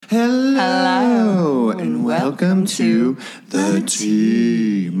Hello, and welcome to The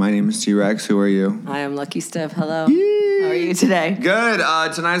Tea. My name is T-Rex. Who are you? I am Lucky Stiff. Hello. How are you today? Good.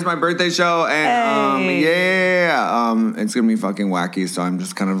 Tonight's my birthday show, and it's gonna be fucking wacky. So I'm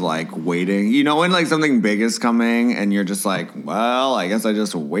just kind of like waiting. You know when like something big is coming, and you're just like, well, I guess I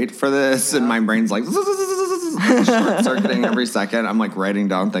just wait for this, and my brain's like short circuiting every second. I'm like writing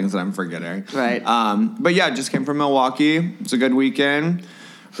down things that I'm forgetting. Right. But yeah, just came from Milwaukee. It's a good weekend.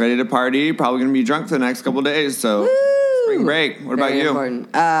 Ready to party. Probably gonna be drunk for the next couple days. So. Woo! Spring break. What about you? Important.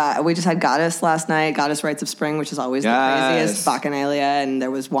 We just had Goddess last night. Goddess Rites of Spring, which is always the craziest bacchanalia, and there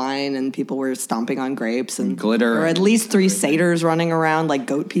was wine, and people were stomping on grapes, and glitter. There were at least 3 satyrs running around like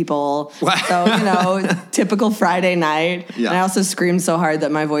goat people. So typical Friday night. Yeah. And I also screamed so hard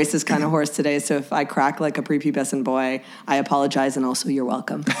that my voice is kind of hoarse today. So if I crack like a prepubescent boy, I apologize, and also you're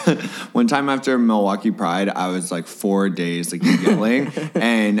welcome. One time after Milwaukee Pride, I was like 4 days like yelling,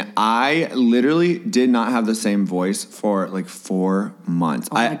 and I literally did not have the same voice for like 4 months.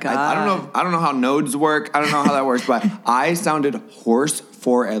 Oh my God. I don't know how nodes work. I don't know how that works, but I sounded hoarse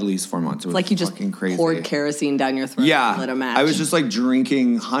for at least 4 months. It was like you just crazy. Poured kerosene down your throat and lit a match. I was just like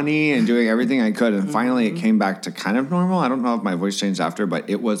drinking honey and doing everything I could, and finally it came back to kind of normal. I don't know if my voice changed after, but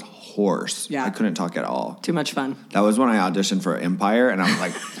it was hoarse. Yeah. I couldn't talk at all. Too much fun. That was when I auditioned for Empire, and I was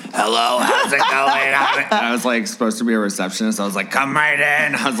like, hello, how's it going? And I was like supposed to be a receptionist. I was like, come right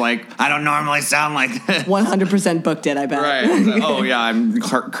in. I was like, I don't normally sound like this. 100% booked it, I bet. Right. Oh, yeah, I'm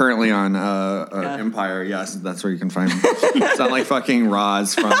currently on Empire. Yes, that's where you can find me. Sound like fucking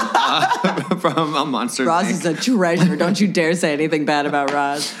Roz from a Monster Roz Inc. is a treasure. Don't you dare say anything bad about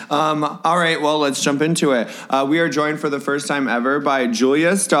Roz. All right, well, let's jump into it. We are joined for the first time ever by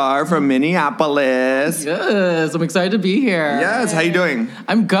Julia Starr from Minneapolis. Yes, I'm excited to be here. Yes, how you doing?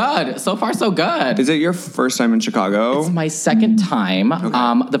 I'm good. So far, so good. Is it your first time in Chicago? It's my second time.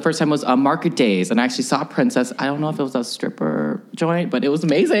 Okay. The first time was Market Days, and I actually saw Princess. I don't know if it was a stripper joint, but it was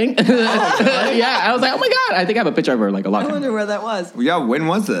amazing. Yeah, I was like, oh my God. I think I have a picture of her like a lot. I wonder where that was. Yeah, when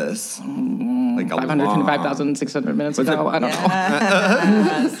was this? Like 525,600 minutes ago. I don't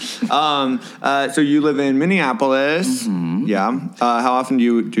know. So you live in Minneapolis. Mm-hmm. Yeah. How often do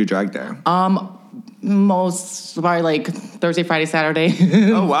you drag there? Probably like Thursday, Friday, Saturday.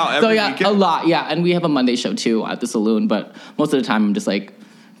 Oh, wow. Every weekend? A lot, yeah. And we have a Monday show, too, at the saloon. But most of the time, I'm just, like,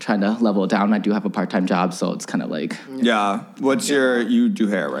 trying to level it down. I do have a part-time job, so it's kind of like... Yeah. You do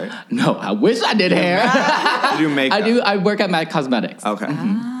hair, right? No, I wish I did hair. You do makeup? I work at MAC Cosmetics. Okay.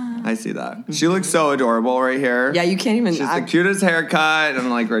 Mm-hmm. I see that. She looks so adorable right here. Yeah, you can't even... She's the cutest haircut and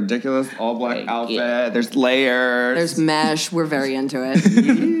like ridiculous all-black outfit. Yeah. There's layers. There's mesh. We're very into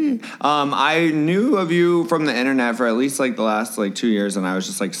it. I knew of you from the internet for at least like the last like 2 years, and I was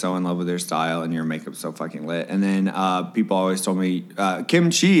just like so in love with your style, and your makeup's so fucking lit. And then people always told me,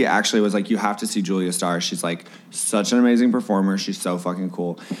 Kim Chi actually was like, you have to see Julia Starr. She's like such an amazing performer. She's so fucking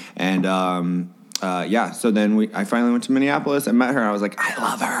cool. And so then I finally went to Minneapolis and met her. I was like, I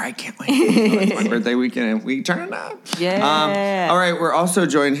love her. I can't wait. It's my birthday weekend and we turn up. Yeah. All right. We're also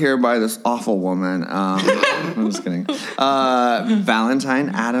joined here by this awful woman. I'm just kidding. Valentine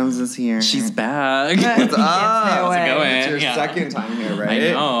Adams is here. She's back. What's up? How's it going? It's your second time here, right?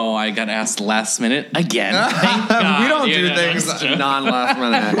 I know. I got asked last minute again. Thank God. We don't do things non-last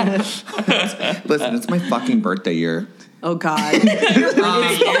minute. Listen, it's my fucking birthday year. Oh, God.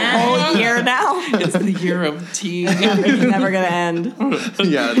 Whole year now? It's the year of tea. It's never going to end.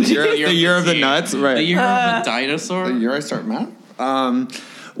 Yeah, the year of the nuts, right. The year of the dinosaur. The year I start math.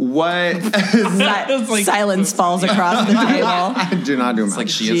 What? Silence falls across the table. I do not do math. It's like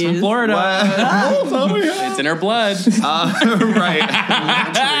she is from Florida. It's in her blood. Right.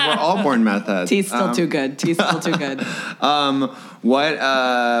 Naturally, we're all born meth heads. Teeth's still too good.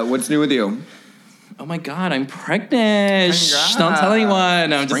 What's new with you? Oh my God, I'm pregnant. Shh, don't tell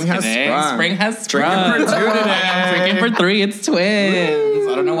anyone. I'm just kidding. Spring has sprung. Drinking for 2 today. I'm drinking for 3. It's twins.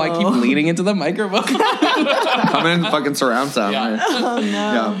 I don't know why I keep leaning into the microphone. Coming in fucking surround sound. Yeah. Right? Oh,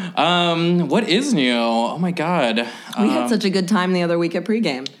 no. Yeah. What is new? Oh my God. We had such a good time the other week at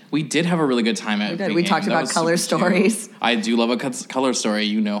pregame. We did have a really good time at We talked about color stories. I do love a color story.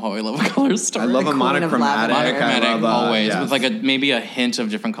 You know how I love a color story. I love a monochromatic. Monochromatic, always. Yes. With like maybe a hint of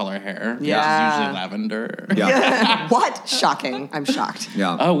different color hair. Yeah. Which is usually lavender. Yeah. What? Shocking. I'm shocked.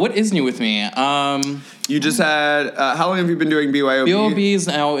 Yeah. What is new with me? You just had, how long have you been doing BYOB? BYOB is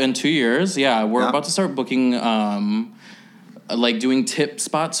now in 2 years. Yeah, we're about to start booking like doing tip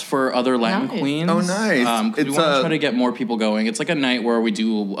spots for other Latin queens. Oh, nice. 'Cause we want to try to get more people going. It's like a night where we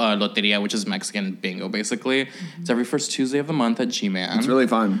do loteria, which is Mexican bingo, basically. It's every first Tuesday of the month at G-Man. It's really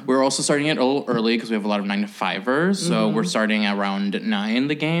fun. We're also starting it a little early because we have a lot of 9-to-5ers. So we're starting around 9,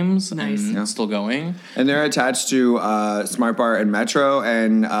 the games. Nice. And still going. And they're attached to Smart Bar and Metro,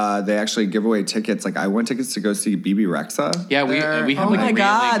 and they actually give away tickets. Like, I won tickets to go see BB Rexa. Yeah, we have Oh like my really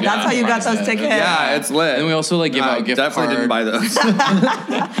God, good that's how you got those prices. tickets. Yeah, it's lit. And we also like give out gift definitely didn't buy those.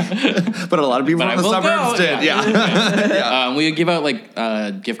 But a lot of people But from I the will suburbs go. did. Yeah. We give out like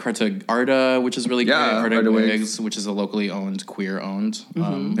gift card to Arda, which is really great. Arda Wigs, which is a locally owned, queer-owned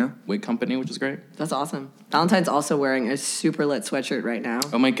wig company, which is great. That's awesome. Valentine's also wearing a super lit sweatshirt right now.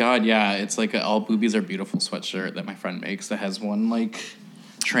 Oh my God, yeah. It's like a all boobies are beautiful sweatshirt that my friend makes that has one like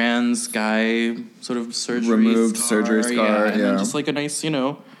trans guy sort of removed surgery scar. And then just like a nice,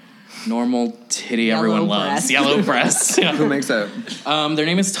 normal titty everyone loves. Yellow breasts. Yeah. Who makes it? Their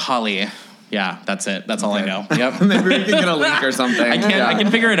name is Tali. Yeah, that's it. That's all I know. Yep. Maybe we can get a link or something. I can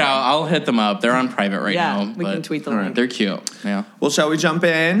figure it out. I'll hit them up. They're on private right now. Yeah, we can tweet the link. They're cute. Yeah. Well, shall we jump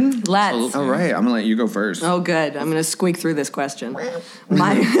in? Let's. All right, I'm going to let you go first. Oh, good. I'm going to squeak through this question.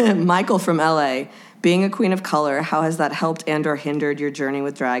 Michael from LA. Being a queen of color, how has that helped and or hindered your journey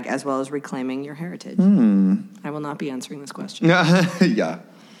with drag as well as reclaiming your heritage? I will not be answering this question. Yeah.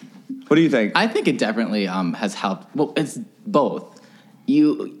 What do you think? I think it definitely has helped. Well, it's both.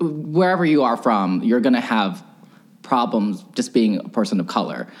 Wherever you are from, you're going to have problems just being a person of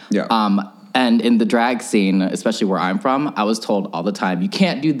color. Yeah. And in the drag scene, especially where I'm from, I was told all the time, you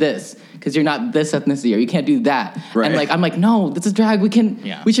can't do this because you're not this ethnicity, or you can't do that. Right. And I'm like, no, this is drag. We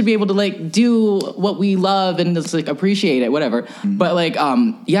should be able to do what we love and just appreciate it, whatever. Mm-hmm. But it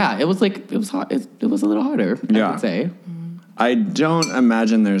was hard. It was a little harder, I would say. I don't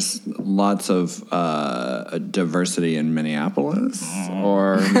imagine there's lots of diversity in Minneapolis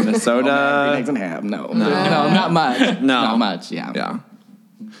or Minnesota. No, not much. Not much. Yeah. Yeah.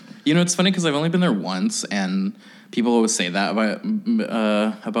 It's funny because I've only been there once, and people always say that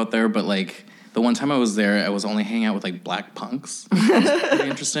about there. But the one time I was there, I was only hanging out with black punks. It was pretty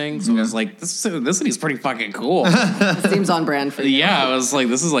interesting. So I was like, this city's pretty fucking cool. Seems on brand for you. Yeah, I was like,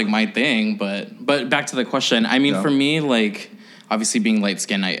 this is my thing. But back to the question. I mean, for me, obviously being light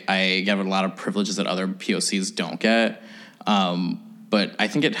skinned, I get a lot of privileges that other POCs don't get. But I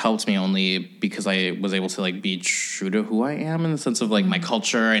think it helped me only because I was able to be true to who I am in the sense of my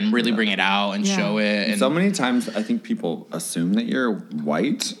culture and really bring it out and show it. And so many times I think people assume that you're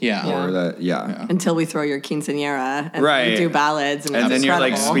white. Yeah. Or that, Until we throw your quinceañera and we do ballads. And then incredible.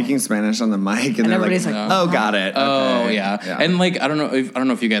 you're speaking Spanish on the mic and they're everybody's oh, got it. Oh, okay. yeah. And I don't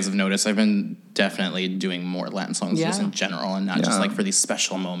know if you guys have noticed, I've been definitely doing more Latin songs just in general and not just for these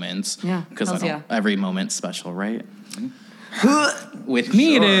special moments. Yeah. Because every moment's special, right? With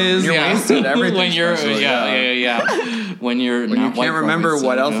me, it is. You're wasted. Everything when you're, special, when you're when not you can't remember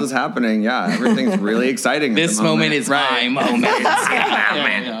what else is happening. Yeah, everything's really exciting. This moment is my moment.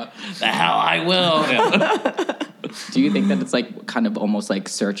 The hell I will. Yeah. Do you think that it's kind of almost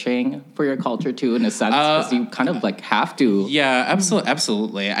searching for your culture too, in a sense, because you kind of have to? Yeah,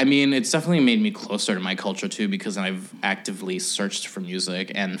 absolutely. I mean, it's definitely made me closer to my culture too, because I've actively searched for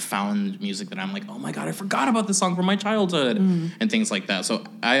music and found music that I'm like, oh my God, I forgot about this song from my childhood and things like that. So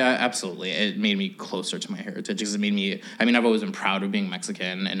I absolutely, it made me closer to my heritage because it made me, I've always been proud of being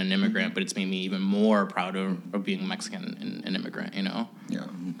Mexican and an immigrant, but it's made me even more proud of being Mexican and an immigrant, Yeah.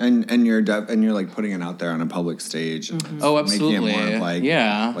 And you're putting it out there on a public stage. And Oh, absolutely. Making it more of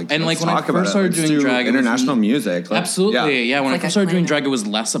and when I talk first started doing drag, international music. Absolutely. Yeah. When I first started doing climate. drag, it was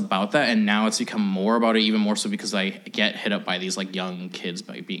less about that, and now it's become more about it, even more so because I get hit up by these young kids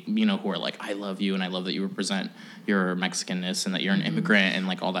who are like, I love you and I love that you represent your Mexicanness and that you're an immigrant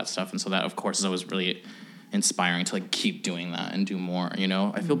and all that stuff. And so that of course is always really inspiring to keep doing that and do more.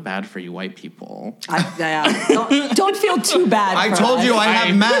 I feel bad for you white people. Don't feel too bad. I told you I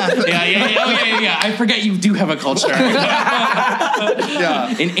have math. Yeah. I forget you do have a culture.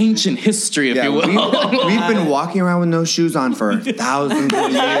 Yeah. An ancient history, if you will. We've been walking around with no shoes on for thousands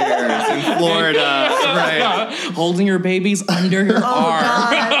of years in Florida. Right. Holding your babies under your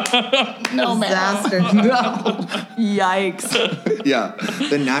arm. No disaster. No. Yikes. Yeah.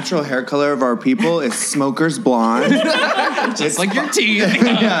 The natural hair color of our people is smoker's blonde. Just like your teeth.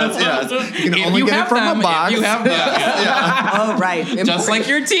 Yes. You can only get it from a box. You have that. Oh, right. Just like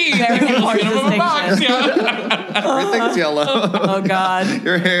your teeth. Very important From a box. Everything's yellow. Oh, God.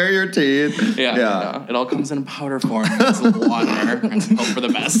 Your hair, your teeth. Yeah. It all comes in powder form. It's water. And hope for the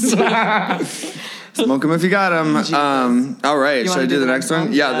best. Smoke them if you got them. All right, should I do the next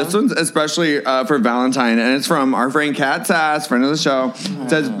one? Yeah, this one's especially for Valentine, and it's from our friend Kat Sass, friend of the show. It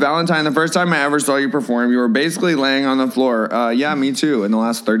says, Valentine, the first time I ever saw you perform, you were basically laying on the floor. Yeah, me too, in the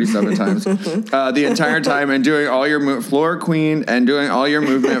last 37 times. The entire time, and doing all your floor queen, and doing all your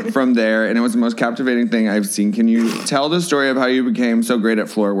movement from there, and it was the most captivating thing I've seen. Can you tell the story of how you became so great at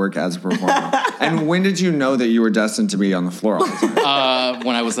floor work as a performer? And when did you know that you were destined to be on the floor all the time?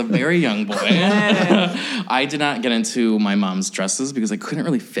 When I was a very young boy. I did not get into my mom's dresses because I couldn't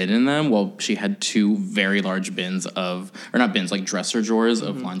really fit in them. Well, she had two very large like dresser drawers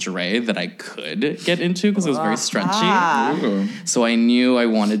of lingerie that I could get into because it was very stretchy. Ooh. So I knew I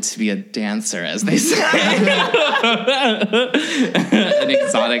wanted to be a dancer, as they say. An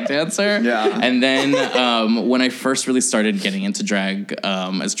exotic dancer. Yeah. And then when I first really started getting into drag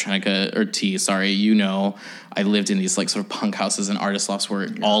as Trenica, or T, I lived in these like sort of punk houses and artist lofts where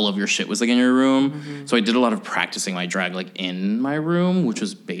all of your shit was like in your room. Mm-hmm. So I did a lot of practicing my drag like in my room, which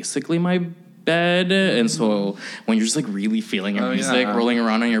was basically my bed. And so when you're just like really feeling your music rolling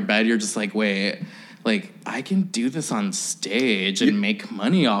around on your bed, you're just like, wait, like I can do this on stage and make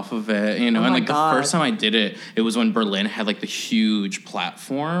money off of it, and like the first time I did it, it was when Berlin had like the huge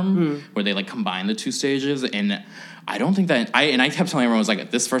platform where they like combined the two stages, and I don't think that I kept telling everyone, I was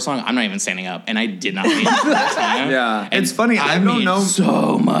like, this first song, I'm not even standing up, and I did not make it that time. Yeah, and it's funny. I don't know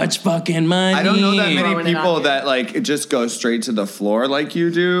so much fucking money. I don't know that many people that like just go straight to the floor like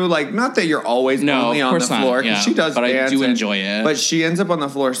you do. Like, not that you're always only on the floor, because she does, but dance, I do enjoy it. But she ends up on the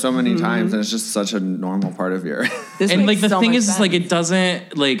floor so many times, and it's just such a normal part of your. And like the thing is, like it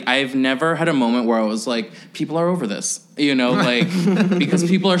doesn't like I've never had a moment where I was like, people are over this, like because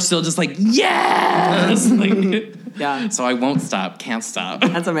people are still just like yes, like. Yeah. So I won't stop, can't stop.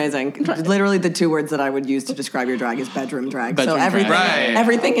 That's amazing. Literally the two words that I would use to describe your drag is bedroom drag. So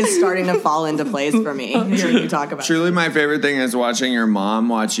everything is starting to fall into place for me hearing you talk about it. Truly my favorite thing is watching your mom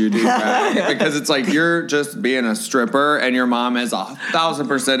watch you do drag because it's like you're just being a stripper and your mom is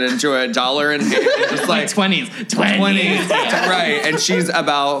 1,000% into it, dollar and just like 20s. Right. And she's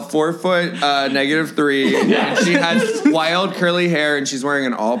about 4 foot -3. And she has wild curly hair and she's wearing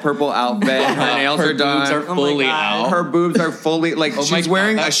an all purple outfit. Her nails are done. Her boobs are fully out. Her boobs are fully she's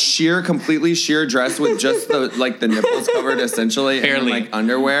wearing a completely sheer dress with just the nipples covered essentially, barely, and like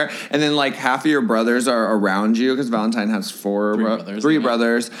underwear, and then like half of your brothers are around you because Valentine has three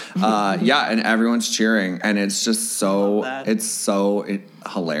brothers. And everyone's cheering, and it's just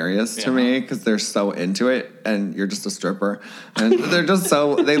hilarious to me because they're so into it, and you're just a stripper, and they're just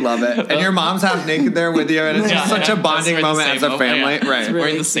they love it, and your mom's half naked there with you, and it's just such a bonding moment as a family. Right, really we're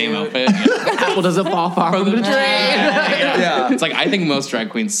in the same outfit. Apple doesn't fall far from the tree. Yeah. It's like I think most drag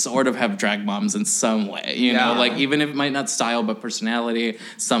queens sort of have drag moms in some way, like even if it might not style but personality,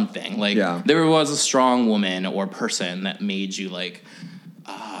 something like there was a strong woman or person that made you like.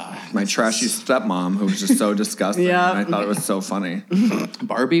 My trashy stepmom, who was just so disgusting. Yeah. And I thought it was so funny.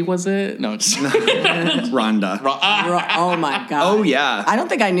 Barbie, was it? No, just Rhonda. Oh my god. Oh yeah. I don't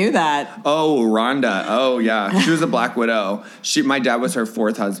think I knew that. Oh, Rhonda. Oh yeah. She was a Black Widow. My dad was her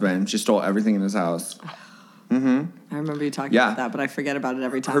 4th husband. She stole everything in his house. Mm-hmm. I remember you talking about that, but I forget about it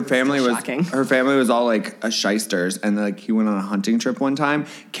every time. Her family was all like shysters, and like he went on a hunting trip one time,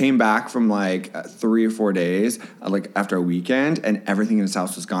 came back from like 3 or 4 days, like after a weekend, and everything in his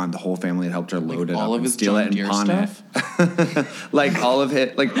house was gone. The whole family had helped her load it up and steal it and pawn it. Like all of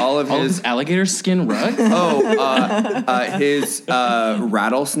his alligator skin rug. His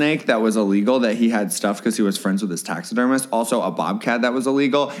rattlesnake that was illegal that he had stuffed because he was friends with his taxidermist. Also a bobcat that was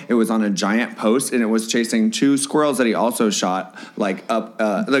illegal. It was on a giant post and it was chasing 2 squirrels that he also shot up.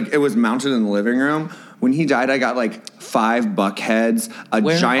 It was mounted in the living room. When he died, I got like 5 buck heads,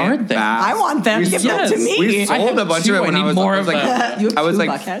 giant bat. I want them. Give them to me. We sold a bunch of it when I was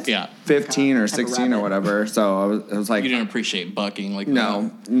like 15 or 16 or whatever. So I was like, you didn't appreciate bucking like no.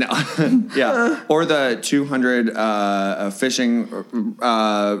 Yeah. Or the 200 fishing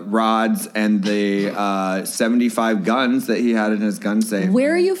rods and the 75 guns that he had in his gun safe.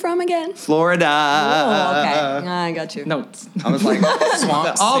 Where are you from again? Florida. Oh, okay. I got you. No, I was like,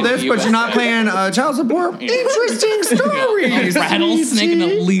 all this, but you're not paying child support. Interesting stories. Rattlesnake, an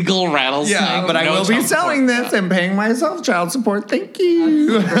illegal rattlesnake. Yeah, but I will be selling this and paying myself child support. Thank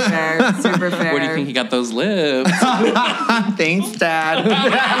you. Super fair. Super fair. Where do you think he got those lips? Thanks, Dad.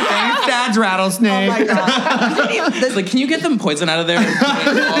 Thanks, Dad's rattlesnake. Oh my god. Like, can you get them poison out of there?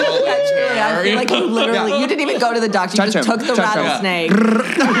 I feel like you didn't even go to the doctor. You just took the rattlesnake.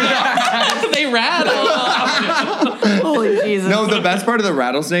 They rattle. Holy Jesus. No, the best part of the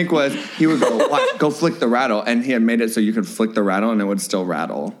rattlesnake was he would go flick the rattle, and he had made it so you could flick the rattle and it would still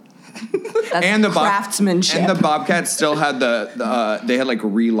rattle. That's and the craftsmanship. And the Bobcat still had they had like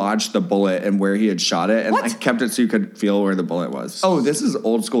relodged the bullet and where he had shot it and like kept it so you could feel where the bullet was. Oh, this is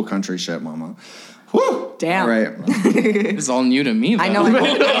old school country shit, mama. Woo! Damn. All right. It's all new to me, though. I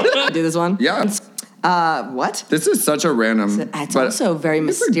know. Do this one? Yeah. What? This is such a random. It's also very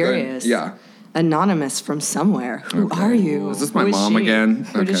mysterious. Yeah. Anonymous from somewhere. Who are you? Is this my mom again?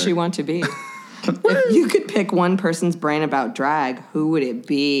 Who does she want to be? If you could pick one person's brain about drag, who would it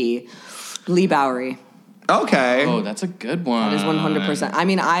be? Lee Bowery. Okay. Oh, that's a good one. That is 100%. I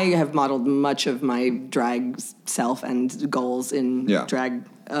mean, I have modeled much of my drag self and goals in drag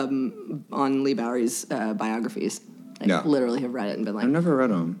on Lee Bowery's biographies. I literally have read it and been like... I've never read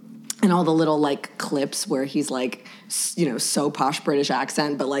them. And all the little, like, clips where he's, like, so posh British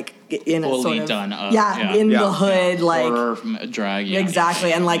accent, but, like, in fully a sort of... done up. The hood, like... Horror drag,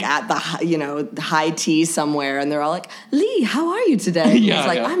 Exactly, and, like, at the high tea somewhere, and they're all like, Lee, how are you today? And he's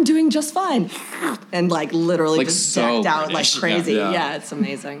like, I'm doing just fine. And, like, literally like just decked out British. like crazy. Yeah, it's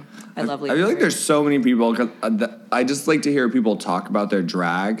amazing. I love Lee. I feel like there's so many people, cause I just like to hear people talk about their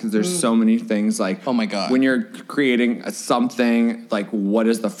drag, because there's so many things, like... Oh, my God. When you're creating something, like, what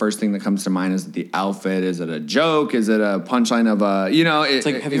is the first thing that comes to mind? Is it the outfit? Is it a joke? Is it a punchline of a... It's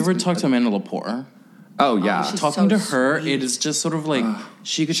like, have you ever talked to Amanda Lepore? Oh, yeah. Talking to her, it is just sort of like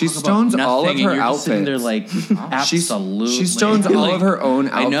she talk stones about all of nothing, her and you're outfits. Just sitting there like, absolutely. She stones all of her own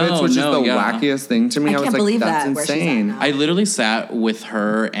outfits, which is the wackiest thing to me. I was can't like, believe that's that, where she's at insane. now. I literally sat with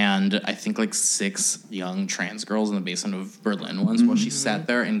her and I think like 6 young trans girls in the basement of Berlin once while she sat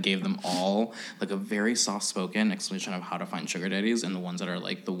there and gave them all like a very soft-spoken explanation of how to find sugar daddies and the ones that are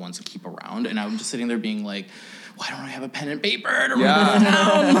like the ones to keep around. And I'm just sitting there being like, why don't I have a pen and paper to write this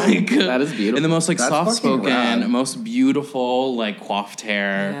down? Like, that is beautiful. And the most like That's soft-spoken, most beautiful like coiffed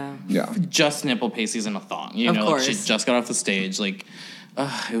hair, just nipple pasties and a thong. You know, like she just got off the stage. Like,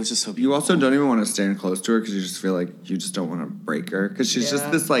 it was just so beautiful. You also don't even want to stand close to her because you just feel like you just don't want to break her because she's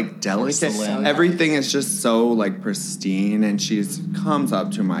just this like delicate. Everything is just so like pristine, and she's comes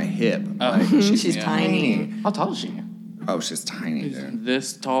up to my hip. Like, she's tiny. How tall is she? Oh, she's tiny, dude.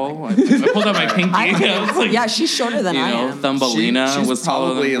 This tall. I pulled out my pinky. Yeah, she's shorter than I am. Thumbelina she's was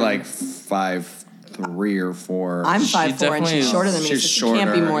probably like 5'3" or 4. I'm 5'4" and she's shorter than me. She's so she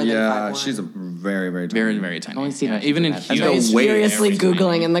can't be more than 5'1". Yeah, she's a very, very tiny. very, very tiny. Only seen her even in and heels. He's furiously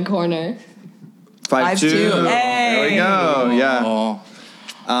Googling in the corner. 5'2". Hey! There we go. Yeah. Oh.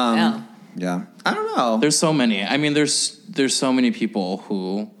 Yeah. I don't know. There's so many. I mean, there's so many people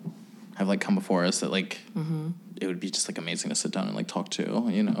who have like come before us that like it would be just like amazing to sit down and like talk to.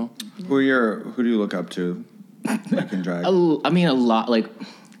 You know. Who do you look up to? Like in drag. I mean, a lot. Like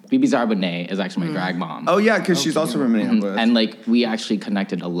Bibi Zarbonnet is actually my drag mom. Oh yeah, because she's also from Minneapolis. And like we actually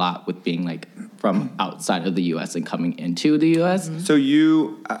connected a lot with being like from outside of the U.S. and coming into the U.S. So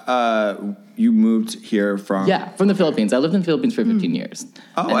you moved here from from the Philippines. I lived in the Philippines for 15 years.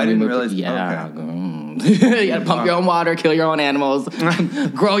 Oh, And I then we didn't moved realize. you gotta pump your own water, kill your own animals,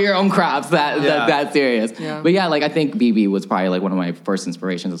 grow your own crops. That serious. Yeah. But yeah, like I think Bibi was probably like one of my first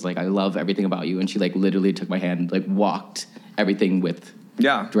inspirations. It's like I love everything about you, and she like literally took my hand, and, like walked everything with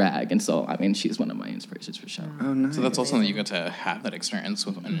drag, and so I mean she's one of my inspirations for sure. Oh, nice. So that's also that you get to have that experience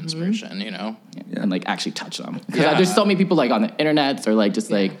with an inspiration, you know, and like actually touch them because there's so many people like on the internet or like just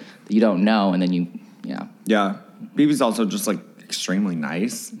like that you don't know, and then you Bibi's also just like extremely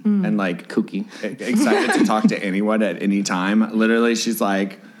nice and like kooky, excited to talk to anyone at any time. Literally, she's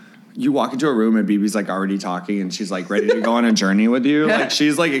like, you walk into a room and Bibi's like already talking, and she's like ready to go on a journey with you. Like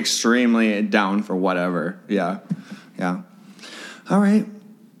she's like extremely down for whatever. Yeah. All right.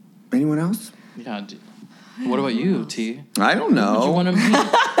 Anyone else? Yeah. What about you, T? I don't know. Who would you want to meet?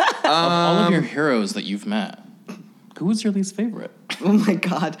 Of all of your heroes that you've met, who was your least favorite? Oh my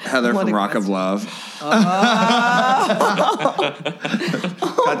God. Heather from Rock of Love. Cut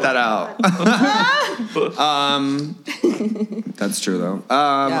that out. That's true though.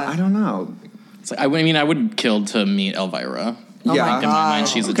 I don't know. It's like, I would kill to meet Elvira. Oh yeah. my God. In my mind,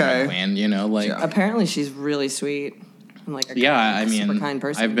 she's a drag queen, you know, like. Yeah. Apparently she's really sweet. And like super kind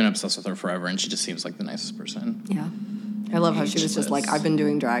person. I've been obsessed with her forever, and she just seems like the nicest person. Yeah. I love how she was just like, I've been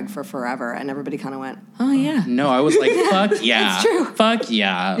doing drag for forever, and everybody kind of went, oh yeah. No, I was like, fuck yeah. That's true. Fuck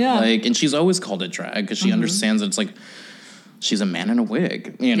yeah. Like, and she's always called it drag because she understands that it's like, she's a man in a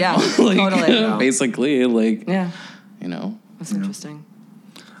wig, you know? Yeah, like, totally. Basically, like, you know. That's interesting.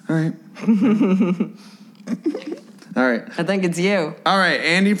 All right. All right. I think it's you. All right,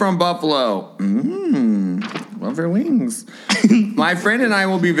 Andy from Buffalo. Love your wings. My friend and I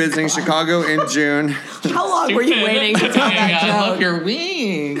will be visiting Chicago in June. How long were you waiting to tell that joke? Love your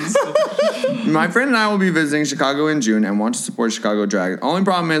wings. My friend and I will be visiting Chicago in June and want to support Chicago Drag. Only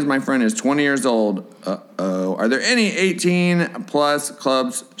problem is my friend is 20 years old. Uh-oh. Are there any 18-plus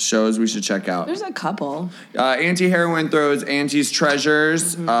clubs shows we should check out? There's a couple. Anti-Heroin throws Auntie's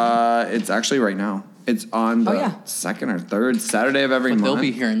Treasures. It's actually right now. It's on the second or third Saturday of every month. They'll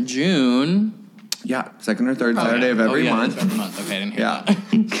be here in June. Yeah, second or third Saturday of every month. Every month. Okay, I didn't hear that.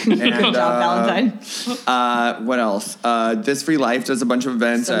 Good job, Valentine. What else? This Free Life does a bunch of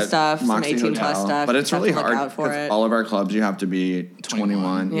events Some at stuff, Moxie some 18+ Hotel. stuff. But it's You have really to look hard out for because it. all of our clubs you have to be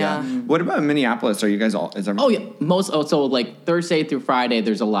 21. Yeah. What about Minneapolis? Are you guys all? Is everyone? Oh yeah, so like Thursday through Friday,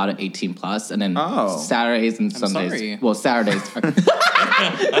 there's a lot of 18+, and then Saturdays and Sundays. Sorry. Well, Saturdays.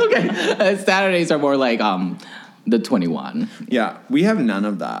 Okay, Saturdays are more like the 21. Yeah, we have none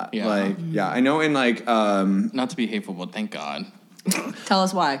of that. Yeah. I know in like Not to be hateful, but thank God. Tell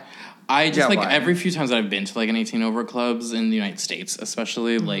us why. I just why? every few times that I've been to like an 18 over clubs in the United States,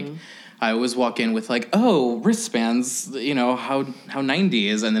 especially like I always walk in with like, oh, wristbands, how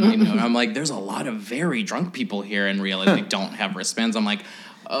 90s, and then I'm like, there's a lot of very drunk people here and realize they don't have wristbands. I'm like,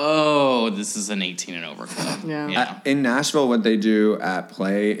 oh, this is an 18 and over club. Yeah. in Nashville, what they do at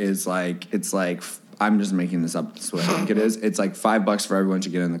Play is it's like. I'm just making this up. That's what I think it is. It's like $5 for everyone to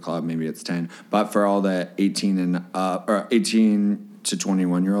get in the club. Maybe it's 10, but for all the 18 to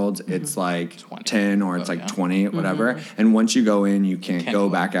 21 year olds, it's like 20. 10 or it's like 20, whatever. And once you go in, you can't go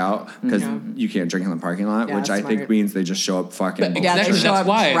back out because you can't drink in the parking lot, Yeah, which I think smart. means they just show up fucking. Yeah, they Exactly. show up That's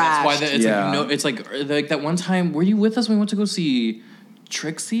why. trashed. It's like that one time. Were you with us when we went to go see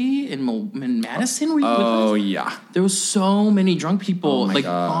Trixie in Madison? Were you with us? Oh yeah. There was so many drunk people my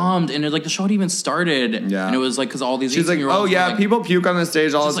God. bombed, and the show had even started. Yeah. And it was like because all these. She's like, oh yeah, people puke on the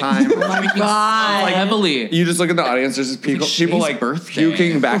stage all the time. Oh my God, God. heavily. You just look at the audience. There's just people Shay's like birthday.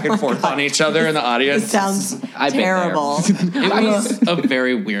 puking back and forth on each other in the audience. It sounds I've been there. terrible. It was a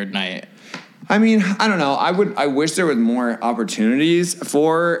very weird night. I mean, I don't know. I wish there was more opportunities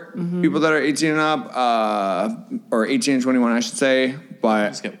for people that are 18 and up, or 18 and 21, I should say. But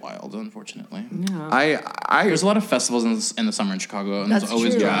Things get wild, unfortunately. I There's a lot of festivals in the summer in Chicago, and That's there's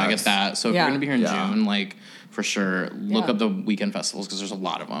always true. drag at that. So if Yeah. you're gonna be here in Yeah. June, like for sure, look Yeah. up the weekend festivals because there's a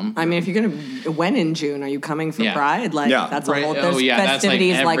lot of them. I mean, if you're when in June are you coming for Yeah. Pride? Like Yeah. that's Right. a whole. Oh, There's yeah, that's, like,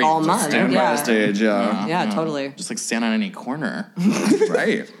 festivities like every- all month. stand by Yeah. the stage. Yeah. Yeah, totally. Just like stand on any corner.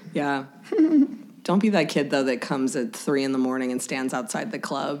 Right. Yeah. Don't be that kid though that comes at 3 a.m. and stands outside the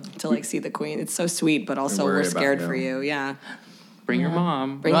club to like see the queen. It's so sweet, but also worry we're about scared you. for you. Yeah. Bring your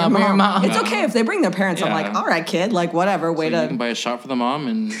mom. Bring your mom. It's okay if they bring their parents. I'm Yeah. like, all right, kid, like whatever. Way You can to. buy a shot for the mom,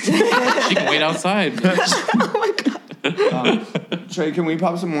 and she can wait outside. Trey, can we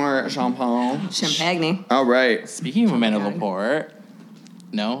pop some more champagne? Champagne. All right. Speaking of Amanda Laporte,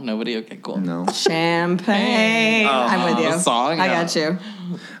 no, nobody. Okay, cool. No. Champagne. I'm with you. the song, I yeah. got you.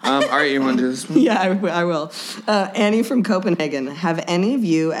 All right, you want to do this one? Yeah, I will. Annie from Copenhagen. Have any of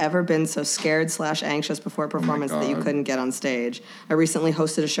you ever been so scared/anxious before a performance that you God. couldn't get on stage? I recently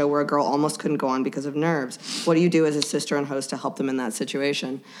hosted a show where a girl almost couldn't go on because of nerves. What do you do as a sister and host to help them in that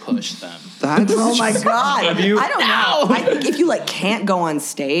situation? Push them. That's Oh my God. Have you- I don't know. I think if you can't go on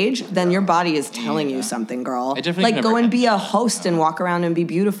stage, then your body is telling you something, girl. I definitely Go never and had be a host and walk around and be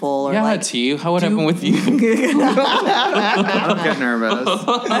beautiful. Or Yeah, T. How would happen with you? I don't get nervous.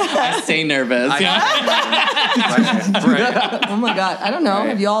 I stay nervous. Right. oh my God. I don't know. Right.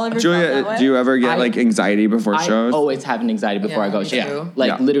 Have you all ever felt that Julia, way? do you ever get anxiety before I shows? always have an anxiety before Yeah, I go. me Yeah. too. Like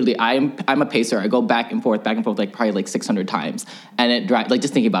Yeah. literally, I'm a pacer. I go back and forth, like probably 600 times, and it drives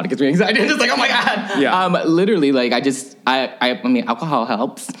just thinking about it gives me anxiety. I'm just like, oh my God. Yeah. Literally, I mean, alcohol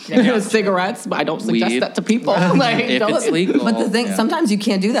helps. Cigarettes, but I don't suggest Weed. that to people. Like, If don't- it's legal. But the thing, yeah. sometimes you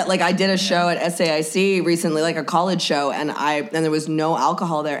can't do that. Like I did a show at SAIC recently, like a college show, and there was no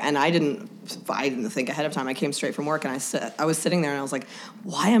alcohol there, and I didn't think ahead of time. I came straight from work, and I was sitting there, and I was like,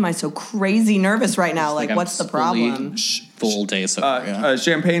 "Why am I so crazy nervous right now? Like, I'm what's the fully problem?" Full day sober.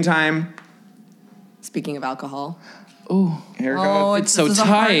 Champagne time. Speaking of alcohol, Here it Oh, goes. It's so this is a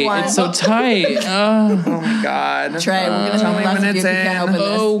hard tight. one. It's so tight. Oh my God. Trey, we're gonna How tell many me if you minutes can't in? open this.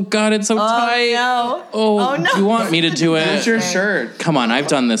 Oh God, it's so tight. No. Oh, no. you want me to do It's it? your shirt. Come on, I've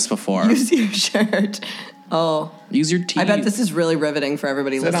done this before. Use your shirt. Oh, Use your teeth. I bet this is really riveting for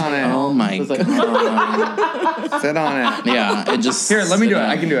everybody Sit listening. on it. Oh my It's like, God. Sit on it. Yeah, it just. Here, let me do it.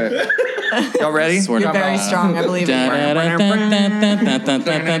 I can do it. Y'all ready? Swear You're to very God. strong. I believe in you.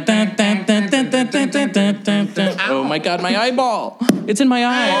 Oh my God, my eyeball. It's in my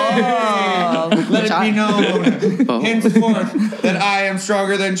eye. Let it be known henceforth that I am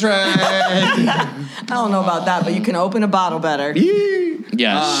stronger than Trey. I don't know about that, but you can open a bottle better.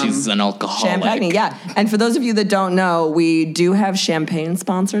 Yeah, she's an alcoholic. Champagne, yeah. And for those of you that don't know, we do have champagne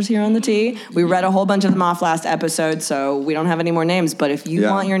sponsors here on the Tea. We read a whole bunch of them off last episode, so we don't have any more names. But if you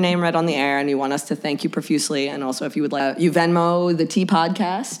want your name read on the air and you want us to thank you profusely, and also if you would like, you Venmo the Tea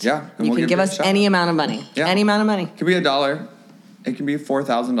Podcast, you can give us any amount of money. Yeah. Any amount of money. It could be $1. It can be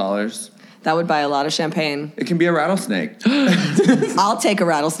 $4,000. That would buy a lot of champagne. It can be a rattlesnake. I'll take a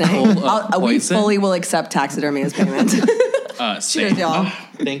rattlesnake. We fully will accept taxidermy as payment. Cheers, y'all.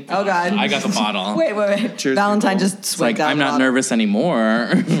 Thank you. Oh, God. I got the bottle. Wait. Cheers, Valentine people. just swiped out I'm the not bottle. nervous anymore.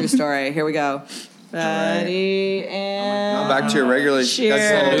 True story. Here we go. Ready, and... Now back to your regular...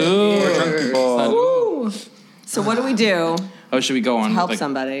 Cheers. Salud. So what do we do? Oh, should we go on? Help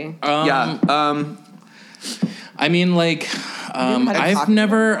somebody. I mean, like, I've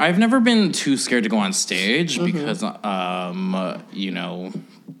never been too scared to go on stage because, you know,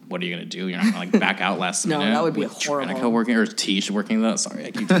 what are you gonna do? You're not gonna like back out last minute. No, that would be horrible. Trinica working or T working the. Sorry,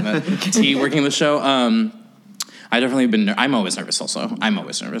 I keep doing that. T working the show. I definitely been. I'm always nervous. Also, I'm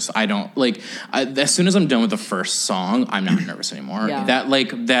always nervous. I don't like. As soon as I'm done with the first song, I'm not nervous anymore. Yeah.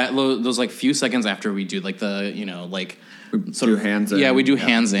 Those like few seconds after we do like the like we do hands in. Yeah, we do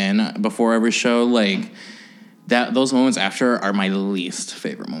hands in before every show. Like those moments after are my least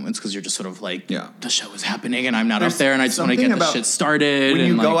favorite moments because you're just sort of like the show is happening and I'm not up there and I just want to get the shit started. When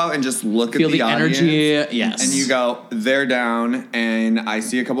you go out and just look at the audience, energy, yes, and you go, they're down, and I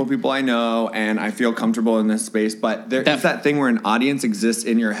see a couple of people I know, and I feel comfortable in this space. But it's that thing where an audience exists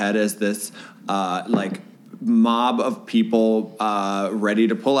in your head as this like mob of people ready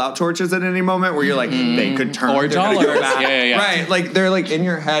to pull out torches at any moment where you're like they could turn or dollars right, like they're like in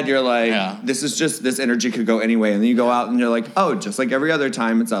your head you're like this is just this energy could go anyway, and then you go out and you're like, oh, just like every other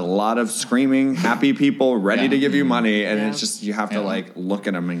time it's a lot of screaming happy people ready to give you money, and it's just you have to like look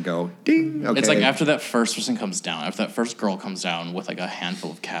at them and go ding. Okay. It's like after that first person comes down, after that first girl comes down with like a handful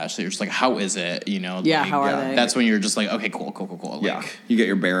of cash, so you're just like, how is it, you know? Yeah, like, how are they? That's when you're just like, okay, cool. Like, you get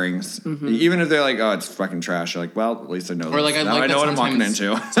your bearings, even if they're like, oh, it's fucking trash. You're like, well, at least I know. Or like, I know what I'm walking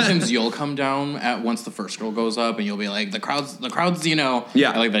into. Sometimes you'll come down at once the first girl goes up, and you'll be like, the crowd's, you know.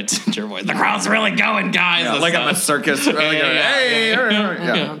 Yeah. I like that ginger voice. The crowd's really going, guys. Yeah, like I'm a circus. The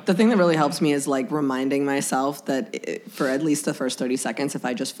thing that really helps me is like reminding myself that for at least the first 30 seconds, if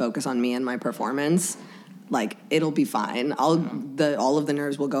I just focus on me and my performance, like it'll be fine. All of the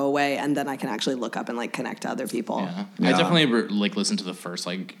nerves will go away, and then I can actually look up and like connect to other people. Yeah. I definitely like listen to the first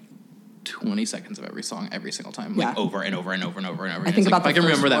like 20 seconds of every song every single time, like over and over and over and over and over. I think about if I can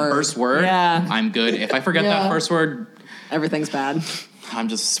remember that first word, I'm good. If I forget that first word, everything's bad. I'm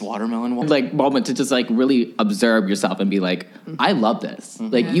just watermelon. Like moment to just like really observe yourself and be like, I love this.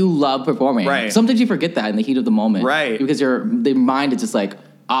 Like you love performing. Right. Sometimes you forget that in the heat of the moment. Right. Because the mind is just like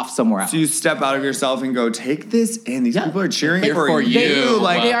off somewhere else. So you step out of yourself and go, take this in. These people are cheering for you.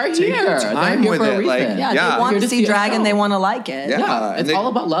 They are take here. your time They're here with for a it. reason. Like, They want to see drag and they want to like it. Yeah, it's all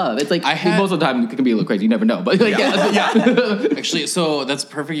about love. It's like most of the time it can be a little crazy. You never know, but like, Actually, so that's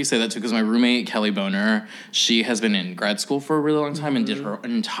perfect you say that too, because my roommate Kelly Boner, she has been in grad school for a really long time and did her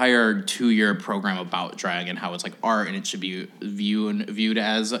entire 2-year program about drag and how it's like art and it should be viewed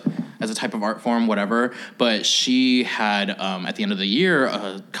as a type of art form, whatever. But she had at the end of the year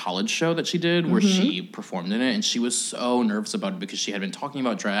a college show that she did where she performed in it, and she was so nervous about it because she had been talking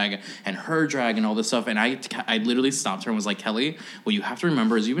about drag and her drag and all this stuff, and I literally stopped her and was like, Kelly, what you have to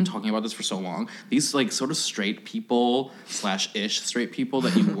remember is you've been talking about this for so long. These like sort of straight people / ish straight people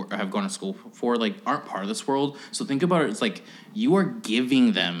that you have gone to school for like aren't part of this world. So think about it. It's like you are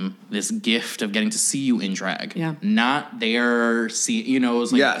giving them this gift of getting to see you in drag. Yeah. Not their see. You know,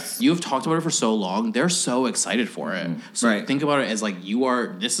 it's like you've talked about it for so long. They're so excited for it. So think about it as like you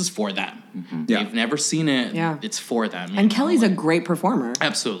are. This is for them. They've never seen it. Yeah. It's for them. And Kelly's a great performer.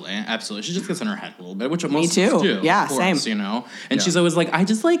 Absolutely. She just gets in her head a little bit, which most Me too. do. Yeah, of course, same. You know? And she's always like, I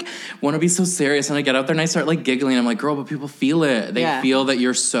just like want to be so serious, and I get out there and I start like giggling. I'm like, girl, but people feel it. They feel that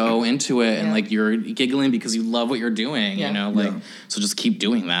you're so into it and like you're giggling because you love what you're doing, you know? Like so just keep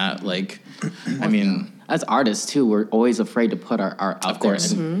doing that. Like I mean, as artists too, we're always afraid to put our art out there.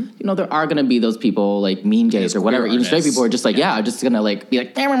 And, you know, there are gonna be those people like mean gays or whatever. Even straight people are just like, just gonna like be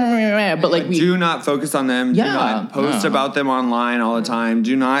like, but like do not focus on them. Do not post about them online all the time.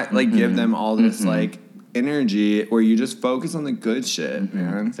 Do not like give them all this like energy where you just focus on the good shit,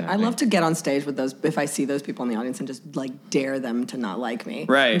 man. Exactly. I love to get on stage with those, if I see those people in the audience and just like dare them to not like me.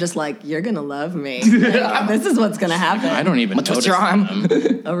 Right. I'm just like, you're going to love me. Like, this is what's going to happen. I don't even notice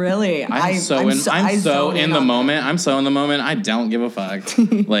them. Oh, really? I'm so in the moment. I'm so in the moment. I don't give a fuck.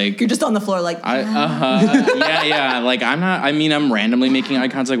 Like you're just on the floor like, yeah. Like I'm randomly making eye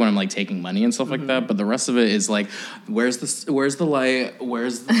contact when I'm like taking money and stuff like that. But the rest of it is like, where's the light?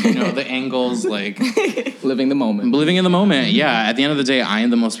 Where's the angles? Like living the moment. Living in the moment. Yeah. At the end of the day, I am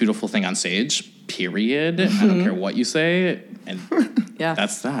the most beautiful thing on stage. Period. I don't care what you say, and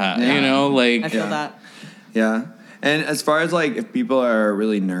that's that. Yeah. You know, like I feel that. Yeah. And as far as like if people are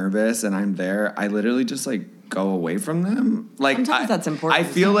really nervous and I'm there, I literally just like go away from them. Like sometimes that's important. I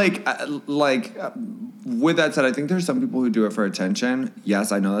feel with that said, I think there's some people who do it for attention.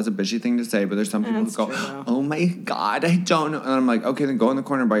 Yes, I know that's a bitchy thing to say, but there's some people who go, "Oh my God, I don't know," and I'm like, okay, then go in the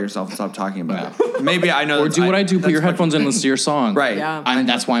corner by yourself and stop talking about it. Maybe I know. Or do what I do. Put your headphones in and listen to your song. Right. Yeah.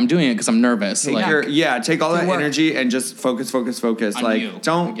 That's why I'm doing it because I'm nervous. Take all that energy and just focus. On like you,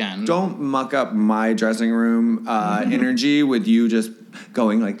 don't muck up my dressing room energy with you just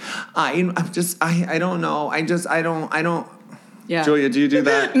going like I don't know. I don't. Yeah. Julia, do you do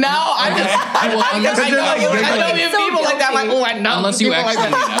that? No, I know people like that. I'm like, oh, I know. Unless you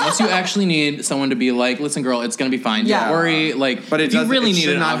actually need someone to be like, listen, girl, it's gonna be fine. Yeah. Don't worry. Like, but if you really need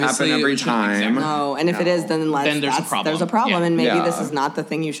should it, not obviously, happen every it shouldn't- time. exactly. No, and if it is, then there's a problem. There's a problem, Yeah. and maybe Yeah. this is not the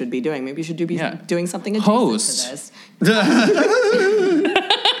thing you should be doing. Maybe you should be doing something adjacent Host. to this.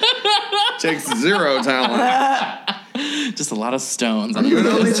 Takes zero talent. Just a lot of stones. Are you an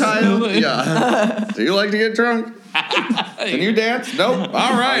only child? Yeah. Do you like to get drunk? Can you dance? Nope.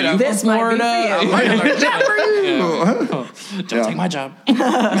 All right. This might be for you. Don't take my job.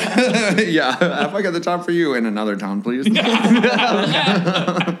 Yeah. If I got the job for you in another town, please. They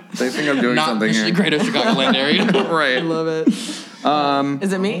think I'm doing Not something the here. greater Chicagoland area. Right. I love it.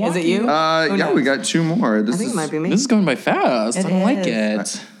 Is it me? Is it you? Yeah, we got two more. I think it might be me. This is going by fast. It I don't like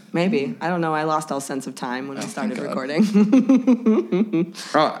is. it. Maybe. I don't know. I lost all sense of time when I started recording.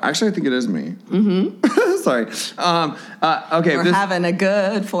 Oh, actually, I think it is me. Mm-hmm. Sorry. Okay. We're having a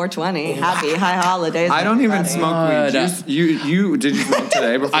good 420. Happy high holidays. I don't even everybody. smoke weed. You did you smoke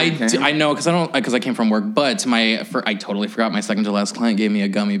today before you came? I know because I came from work, but I totally forgot my second to last client gave me a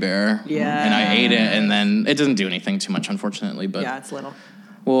gummy bear. Yeah. And I ate it, and then it doesn't do anything too much, unfortunately. But Yeah, it's little.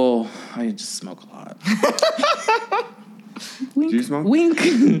 well, I just smoke a lot. Do you smoke? Wink.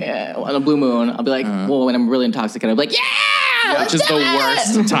 Yeah, on a blue moon, I'll be like, well, when I'm really intoxicated, I'll be like, yeah! Which is the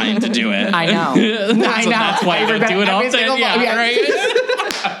worst time to do it. I know. I know. That's why you don't do it often. Yeah, right?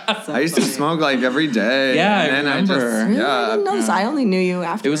 I used to smoke like every day. Yeah, I and then remember. Really? I didn't know this. I only knew you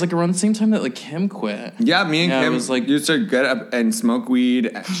after. It was like around the same time that like Kim quit. Yeah, me and Kim it was like used to get up and smoke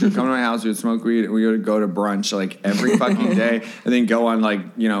weed. She would come to my house, we would smoke weed, and we would go to brunch like every fucking day, and then go on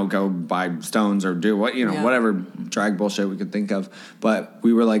like, go buy stones or do whatever drag bullshit we could think of. But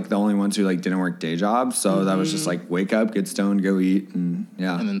we were like the only ones who like didn't work day jobs, so that was just like wake up, get stoned, go eat, and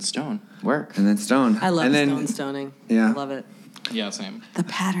and then stone work. And then stone. I love and then, stone stoning. Yeah. I love it. Yeah, same. The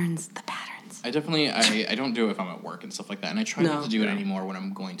patterns. I definitely I don't do it if I'm at work and stuff like that, and I try not to do it anymore when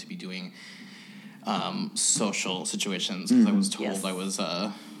I'm going to be doing social situations because I was told I was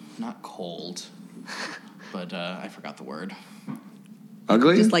not cold, but I forgot the word.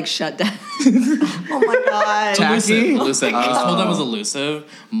 Ugly? Just like shut down. Oh my God. Tacky? Elusive. I was told I was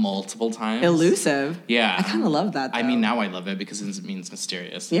elusive multiple times. Elusive? Yeah. I kind of love that, though. I mean, now I love it because it means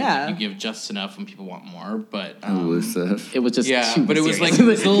mysterious. Yeah. Like, you give just enough when people want more, but... Elusive. It was just too but it was like, it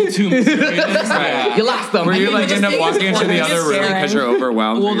was a little too mysterious. Yeah. You lost them. Where you like end up walking into the other room because you're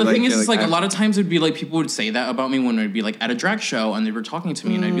overwhelmed. Well, the thing is, like a lot of times it'd be like people would say that about me when I'd be like at a drag show and they were talking to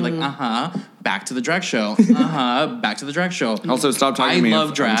me and I'd be like, back to the drag show. Back to the drag show. Also, stop talking to me. I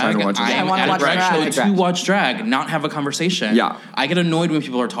love drag. I'm wanna at a watch drag show drag. to watch drag, not have a conversation. Yeah. I get annoyed when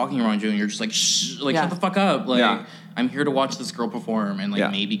people are talking around you and you're just like, shh, like shut the fuck up. Like, I'm here to watch this girl perform and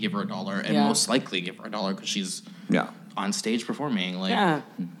like maybe give her $1 and most likely give her $1 because she's on stage performing. Like,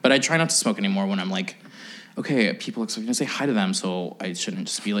 but I try not to smoke anymore when I'm like, okay, people expect me to say hi to them, so I shouldn't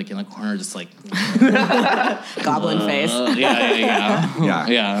just be like in the corner, just like goblin face. Yeah.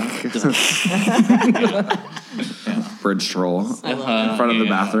 Bridge troll in front of the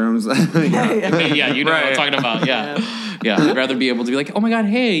bathrooms. Yeah, you know what I'm talking about. Yeah. I'd rather be able to be like, oh my God,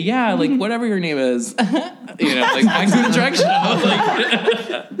 hey, like whatever your name is, like back to the drag show.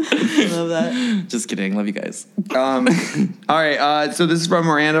 I love that. Just kidding, love you guys. All right, so this is from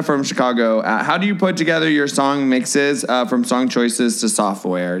Miranda from Chicago. How do you put together your song mixes from song choices to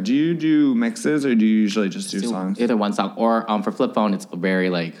software? Do you do mixes or do you usually just do songs? Either one song or for flip phone, it's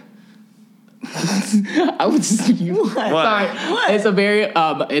very like I would just, sorry. It's a very,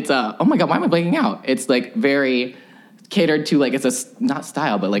 oh my God, why am I blanking out? It's like very catered to, like, it's a, not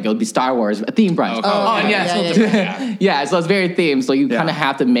style, but like it would be Star Wars, a theme brunch. Yeah, so it's very themed, so you kind of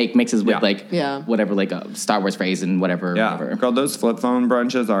have to make mixes with whatever, like a Star Wars phrase and whatever. Girl, those flip phone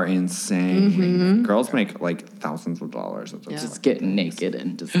brunches are insane. Girls make like thousands of dollars. Just get naked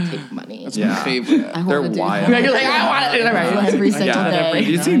and just take money. That's my favorite. They're wild. You're like, I want to do that every single day. Have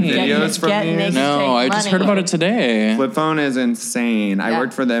you seen videos from these? No, I just heard about it today. Flip phone is insane. I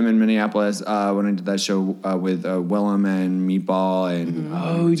worked for them in Minneapolis when I did that show with Willem and Meatball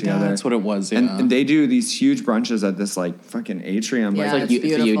and together. That's what it was. Yeah. And they do these huge brunches at this like fucking atrium. Yeah, like, it's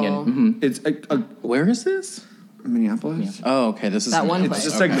beautiful. Union. It's Where is this? Minneapolis. Yeah. Oh, okay. This is that one It's place.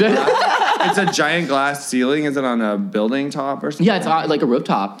 just like it's a giant glass ceiling. Is it on a building top or something? Yeah, it's like a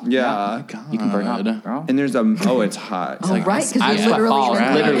rooftop. Yeah. Oh my God. You can burn up, girl. And there's it's hot. It's like, right, because I you're sweat balls,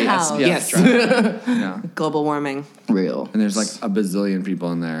 literally in literally. a house. Yes. yeah. Global warming. Real. And there's like a bazillion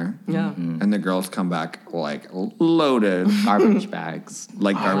people in there. Yeah. And the girls come back like loaded. Garbage bags.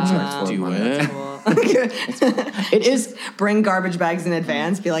 Like garbage bags full of Do money. it. It is. Bring garbage bags in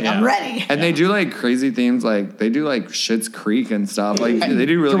advance. Be like, I'm ready. And they do like crazy themes, like they do like Schitt's Creek and stuff. Like they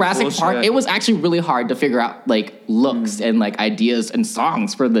do really Jurassic cool Park. shit. It was actually really hard to figure out like looks and like ideas and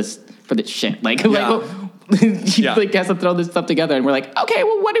songs for this shit. Like, you like has to throw this stuff together, and we're like, okay,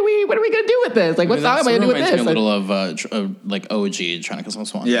 well, what are we gonna do with this? Like, what song am I gonna do with this? A little of like OG Trying to Kill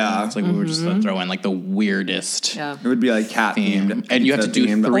Someone. Yeah. It's like we were just throw in like the weirdest. Yeah. It would be like cat themed, and you have to do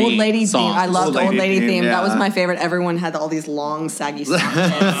themed. 3 Old lady songs. theme. I loved old lady theme. yeah. That was my favorite. Everyone had all these long, saggy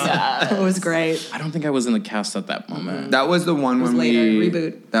stockings. It was great. I don't think I was in the cast at that moment. That was the one when later, we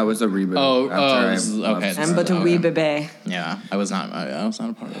reboot. That was a reboot. Okay. And but a wee bebe. Yeah, I was not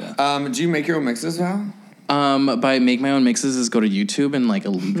a part of that. Do you make your own mixes, Val? By make my own mixes is go to YouTube and like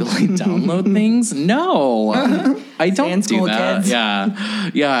illegally download things. No, I don't do that. Kids.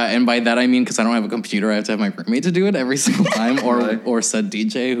 Yeah, and by that I mean because I don't have a computer, I have to have my roommate to do it every single time, or said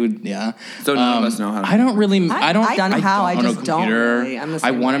DJ who. So none of us know how to. I don't really. I don't. I don't know how. I own a just don't computer. really. I'm the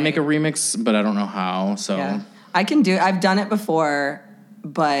I same want to way. make a remix, but I don't know how. So I can do it. I've done it before,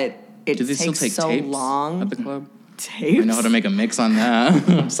 but it do they still takes take so tapes long. at the club? Tapes? I know how to make a mix on that.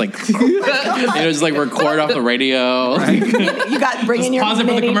 It's like, just like record off the radio. You got bring in your pause it for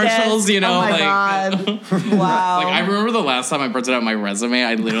the mini commercials, disc. Oh my God. Wow. Like I remember the last time I printed out my resume,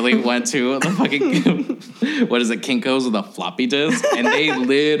 I literally went to the fucking what is it, Kinko's with a floppy disk, and they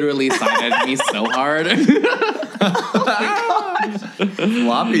literally sided me so hard.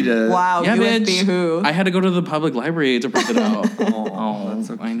 Floppy disk. Wow. Yeah, USB bitch. who? I had to go to the public library to print it out. That's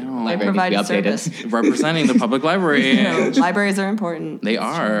so I know. They provide service. Representing the public library. Libraries are important. They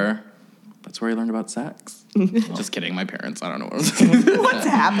are. That's where I learned about sex. Just kidding. My parents. I don't know what I'm saying. What's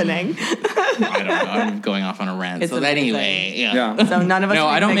happening? I don't know. I'm going off on a rant. It's So amazing. anyway, Yeah. So none of us. No,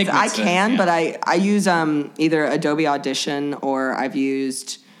 I don't make I mixes, can, yeah. but I use either Adobe Audition or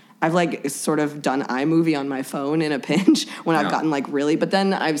I've like sort of done iMovie on my phone in a pinch when I've gotten like really, but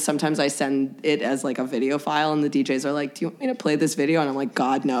then sometimes I send it as like a video file and the DJs are like, do you want me to play this video? And I'm like,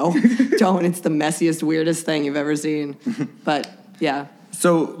 God, no, don't. It's the messiest, weirdest thing you've ever seen. But yeah.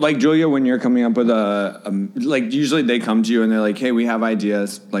 So, like, Julia, when you're coming up with like, usually they come to you and they're like, hey, we have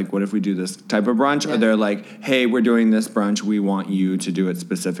ideas. Like, what if we do this type of brunch? Yeah. Or they're like, hey, we're doing this brunch. We want you to do it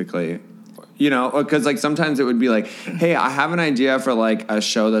specifically. You know, because like sometimes it would be like, hey, I have an idea for like a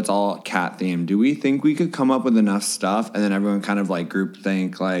show that's all cat themed. Do we think we could come up with enough stuff? And then everyone kind of like group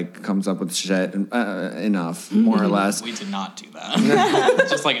think, like comes up with shit enough, more or less. We did not do that.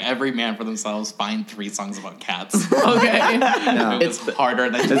 Just like every man for themselves, find 3 songs about cats. Okay. It's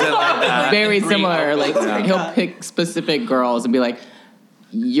harder than Is it like that? Very 3 similar. Like hours. he'll pick specific girls and be like,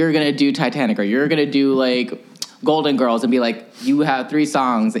 you're gonna do Titanic, or you're gonna do like Golden Girls, and be like, you have 3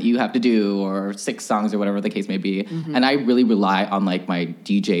 songs that you have to do, or 6 songs, or whatever the case may be. And I really rely on like my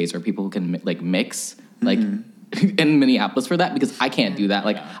DJs or people who can like mix like in Minneapolis for that, because I can't do that.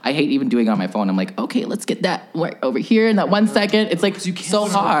 Like I hate even doing it on my phone. I'm like, okay, let's get that right over here in that 1 second. It's like so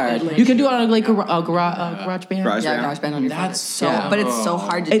hard. You can do it on like a garage band. Garage band on your phone. That's so. But it's so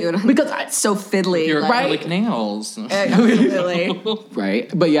hard to do it on, because it's so fiddly. Your like, acrylic nails. really.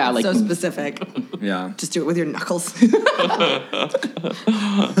 right, but yeah, like So specific. Yeah. Just do it with your knuckles. That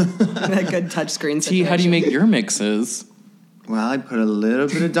good touch screen T, how do you make your mixes? Well, I put a little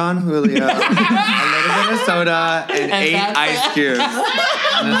bit of Don Julio, a little bit of soda, and 8 ice cubes.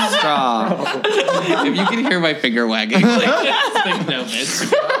 the straw. If you can hear my finger wagging, like, no,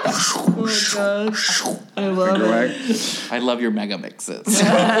 bitch. Oh my gosh. I love it. I love your mega mixes.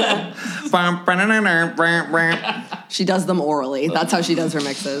 She does them orally. That's how she does her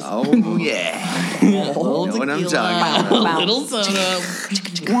mixes. Oh, yeah. You know what I'm talking about. Little soda.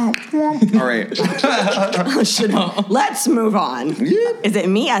 All right. Let's move on. Is it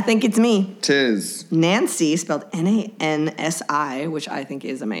me? I think it's me. Tis. Nancy, spelled Nansi, which I think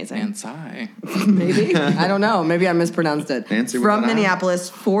is amazing. Nancy. Maybe. I don't know. Maybe I mispronounced it. Nancy with From an I. Minneapolis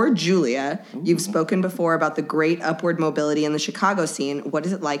for Julia. You've spoken before about the great upward mobility in the Chicago scene. What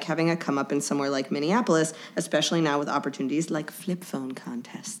is it like having a come up in somewhere like Minneapolis, especially now with opportunities like flip phone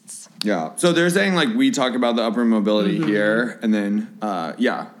contests? Yeah. So they're saying, like, we talk about the upper mobility here, and then,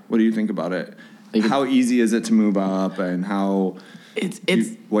 what do you think about it? How easy is it to move up, and how...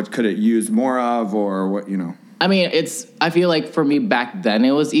 what could it use more of, or what, you know? I mean, I feel like for me back then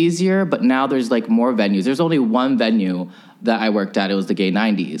it was easier, but now there's like more venues. There's only one venue that I worked at. It was the Gay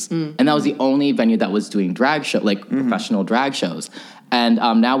 90s. And that was the only venue that was doing drag show, like professional drag shows. And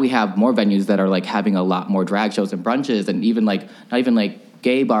now we have more venues that are like having a lot more drag shows and brunches, and even like, not even like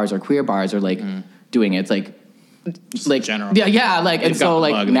gay bars or queer bars are like doing it. It's like general. Yeah, like, and so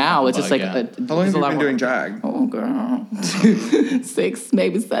like now it's just like How long have you been doing drag? Oh, girl. 6,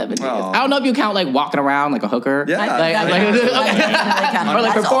 maybe 7 years. I don't know if you count, like, walking around like a hooker. Yeah. Or,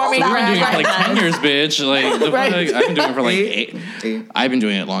 like, performing I've been doing it drag. for like 10 years, bitch. Like, Right. I've been doing it for like 8. I've been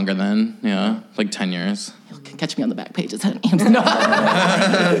doing it longer than, like 10 years. Catch me on the back pages, honey.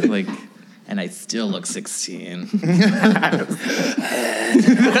 Like, and I still look 16.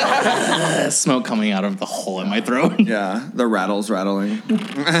 Smoke coming out of the hole in my throat. Yeah, the rattles rattling.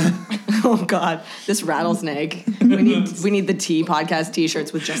 Oh God, this rattlesnake. We need the T podcast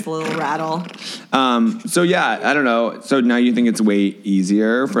T-shirts with just a little rattle. So yeah, I don't know. So now you think it's way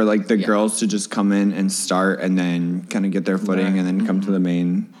easier for like the girls to just come in and start, and then kind of get their footing, and then come to the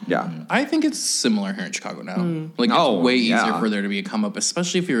main. Yeah, I think it's similar here in Chicago now. Like, it's way easier for there to be a come up,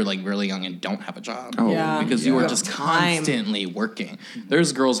 especially if you're like really young and don't have a job. Yeah. Because you are just constantly working.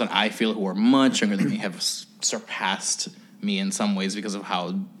 There's girls that I feel who are much younger than me have surpassed me in some ways because of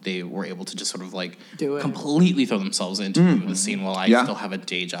how they were able to just sort of like completely throw themselves into the scene while I still have a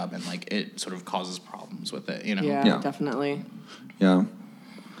day job, and like it sort of causes problems with it, you know? Yeah, definitely. Yeah.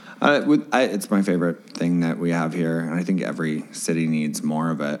 It's my favorite thing that we have here, and I think every city needs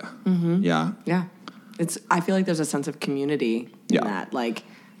more of it. Mm-hmm. Yeah. Yeah. I feel like there's a sense of community in that. Like,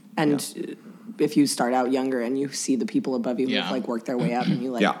 and if you start out younger and you see the people above you who have like worked their way up, and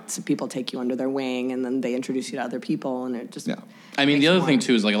you like so people take you under their wing, and then they introduce you to other people, and it just I mean, the other thing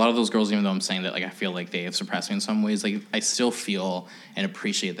too is like a lot of those girls, even though I'm saying that like I feel like they have surpassed me in some ways, like I still feel and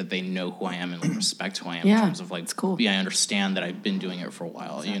appreciate that they know who I am and like respect who I am in terms of like, it's cool. I understand that I've been doing it for a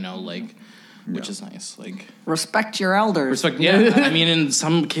while, you know, like. Which is nice. Like, respect your elders. Yeah. I mean, in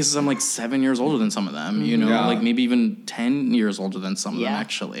some cases, I'm like 7 years older than some of them. You know, like maybe even 10 years older than some of them.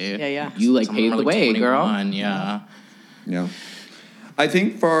 Actually, Yeah. You like paved the way, 21, girl. Yeah. I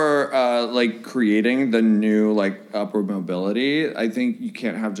think for like creating the new like upward mobility, I think you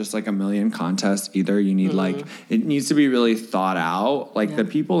can't have just like a million contests either. You need like, it needs to be really thought out. Like the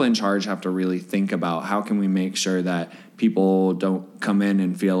people in charge have to really think about how can we make sure that people don't come in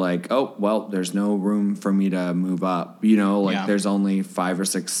and feel like, oh, well, there's no room for me to move up. You know, like there's only 5 or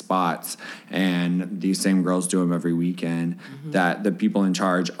 6 spots, and these same girls do them every weekend. That the people in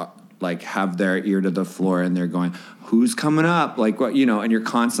charge like have their ear to the floor, and they're going, who's coming up? Like, what, you know, and you're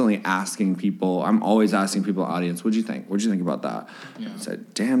constantly asking people. I'm always asking people in the audience, what'd you think? What'd you think about that? I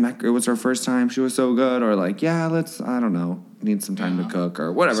said, damn, that girl was her first time. She was so good. Or like, yeah, I don't know, need some time to cook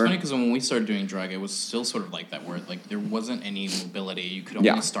or whatever. It's funny because when we started doing drag, it was still sort of like that where like there wasn't any mobility. You could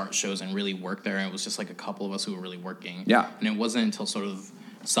only start shows and really work there. And it was just like a couple of us who were really working. Yeah. And it wasn't until sort of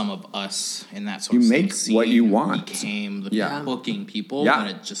some of us in that sort of make what you want became the booking people, and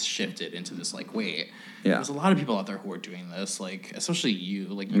it just shifted into this like, wait, there's a lot of people out there who are doing this, like especially you,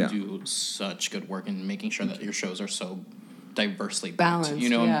 like you do such good work in making sure that your shows are so diversely balanced, you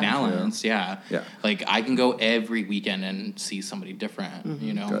know, balanced. Like I can go every weekend and see somebody different,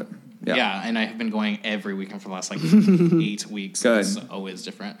 you know. Good. Yeah, and I have been going every weekend for the last like 8 weeks. Good. It's always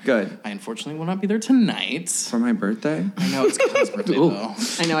different. Good. I unfortunately will not be there tonight. For my birthday? I know, it's Kyle's birthday though.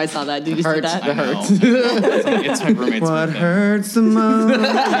 I know, I saw that. Did you see that? It hurts. It's my roommate's what birthday. Hurts the most?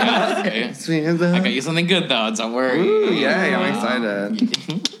 Okay. I got you something good though, don't worry. Ooh, yay, I'm excited.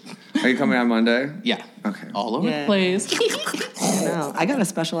 Are you coming on Monday? Yeah. Okay. All over the place. I know. I got a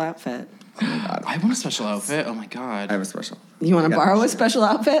special outfit. Oh my God. I want a special outfit. Oh my God. I have a special. You want to borrow a special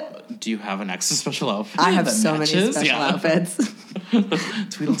outfit? Do you have an extra special outfit? I have so many special outfits.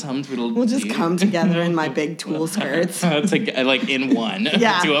 Tweedle-tum, tweedle. We'll just come together in my big tulle skirts. Like in one.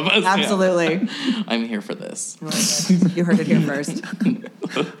 Yeah, two of us. absolutely. Yeah. I'm here for this. You heard it here first. All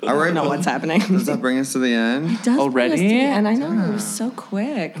right. I don't know what's happening. Does that bring us to the end? It does Already? and I know it was so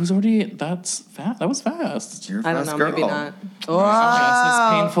quick. It was already, that's fast. That was fast. You're a I don't fast know, girl. maybe not. Just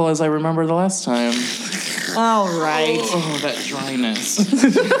as painful as I remember the last time. All right. Oh, that dryness.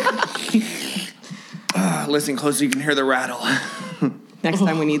 Listen close so you can hear the rattle. Next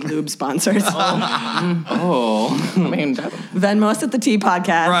time we need lube sponsors. Oh. I mean, Venmo us at the Tea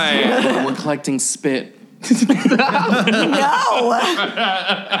Podcast. Right. we're collecting spit. No.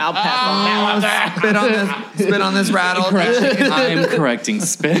 I'll pass on that one. Spit on this rattle. I'm correcting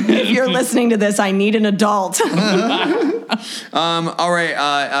spit. If you're listening to this, I need an adult. All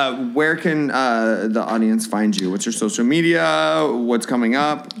right. Where can the audience find you? What's your social media? What's coming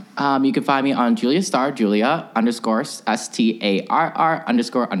up? You can find me on Julia Starr, Julia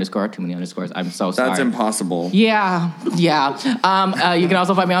 _STARR__. Too many underscores. I'm so sorry. That's impossible. Yeah. You can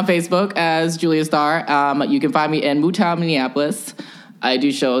also find me on Facebook as Julia Starr. You can find me in Mootown, Minneapolis. I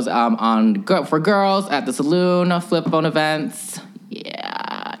do shows for girls at the saloon, flip phone events.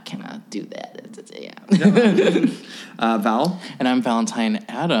 Yeah, can I do that? Yeah. Val? And I'm Valentine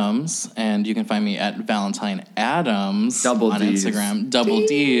Adams, and you can find me at Valentine Adams Double on Ds. Instagram. Double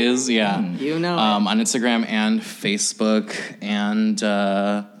D's, yeah. You know it. On Instagram and Facebook and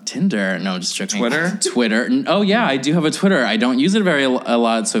Tinder. No, just joking. Twitter? Oh, yeah, I do have a Twitter. I don't use it a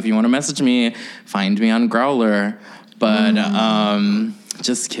lot, so if you want to message me, find me on Growler. But,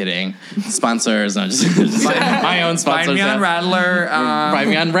 just kidding. Sponsors. No, just my own sponsors. Find me on Rattler. Find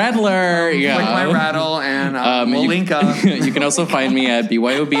me on Rattler. Yeah. Click my rattle and we'll link up. You can also find me at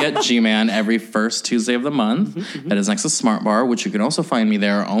BYOB at G-Man every first Tuesday of the month. That is next to Smart Bar, which you can also find me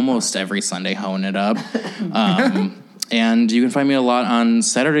there almost every Sunday, hoeing it up. And you can find me a lot on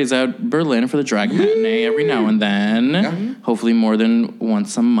Saturdays at Berlin for the drag matinee every now and then. Yeah. Hopefully more than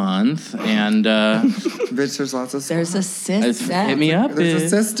once a month. And Bitch, there's lots of stuff. There's a system. hit me up. There's a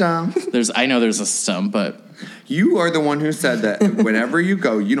system. I know there's a system, but You are the one who said that whenever you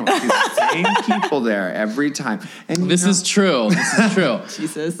go, you don't see the same people there every time. And this is true. This is true.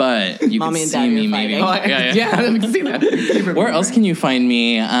 Jesus. But you Mommy can and see Daddy me are maybe. fighting. Yeah, let me see that. Where else can you find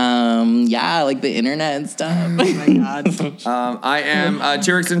me? Like the internet and stuff. Oh my God. I am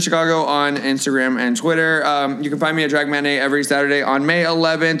T-Rex in Chicago on Instagram and Twitter. You can find me at Drag Matinee every Saturday. On May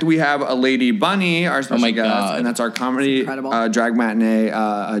 11th, we have a Lady Bunny, our special guest, God. and that's our comedy Drag Matinee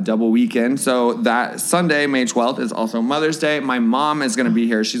a double weekend. So that Sunday, May 12th, is also Mother's Day. My mom is going to be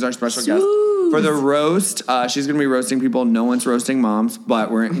here. She's our special guest for the roast. She's going to be roasting people. No one's roasting moms, but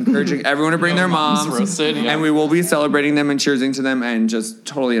we're encouraging everyone to bring their moms. Roasted, yeah. And we will be celebrating them and cheersing to them and just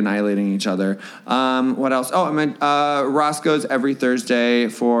totally annihilating each other. What else? Oh, I meant Roscoe's every Thursday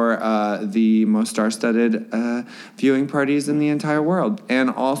for the most star-studded viewing parties in the entire world.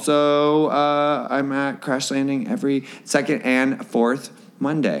 And also, I'm at Crash Landing every second and fourth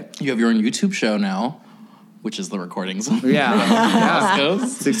Monday. You have your own YouTube show now, which is the recordings. Yeah.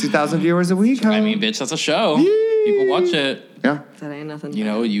 60,000 viewers a week. Huh? I mean, bitch, that's a show. People watch it. Yeah. That ain't nothing. You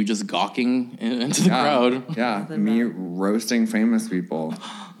know, you just gawking into the crowd. Yeah. Me roasting famous people.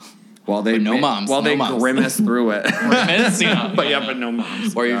 While they no moms. While No they moms. grimace through it. Yeah. But no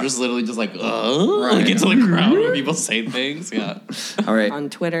moms. Or you're just literally just like, like into the crowd when people say things. Yeah. All right. On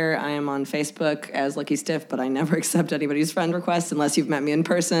Twitter, I am on Facebook as Lucky Stiff, but I never accept anybody's friend requests unless you've met me in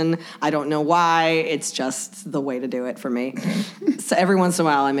person. I don't know why. It's just the way to do it for me. So every once in a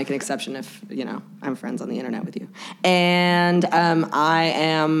while, I make an exception if, I'm friends on the internet with you. And I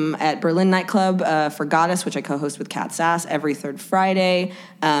am at Berlin Nightclub for Goddess, which I co-host with Kat Sass every third Friday.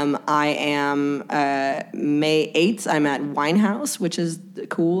 I am May 8th. I'm at Winehouse, which is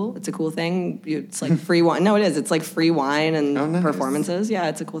cool. It's a cool thing. It's like free wine. No, it is. It's like free wine and performances. Yeah,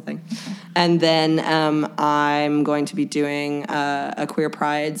 it's a cool thing. And then I'm going to be doing a Queer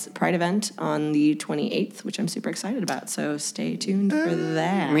Pride event on the 28th, which I'm super excited about. So stay tuned for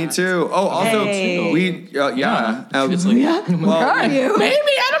that. Me too. Oh, also, we Obviously. Well, are you? Maybe,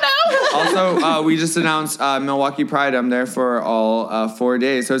 I don't know. Also, we just announced Milwaukee Pride. I'm there for all 4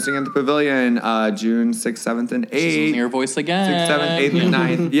 days, hosting at the Pavilion, June 6th, 7th, and 8th. She's in your voice again. 6th, 7th, 8th, and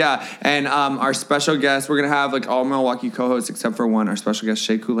 9th. Yeah, and our special guest, we're going to have like all Milwaukee co-hosts except for one. Our special guest,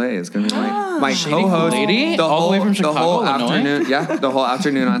 Shay Coulee, is going to be my co-host. Lady? All the way from Chicago, the whole Illinois? afternoon. Yeah, the whole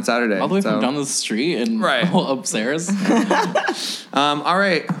afternoon on Saturday. All the way from down the street and upstairs. All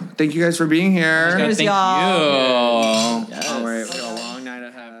right. Thank you guys for being here. Cheers, Thank y'all. you.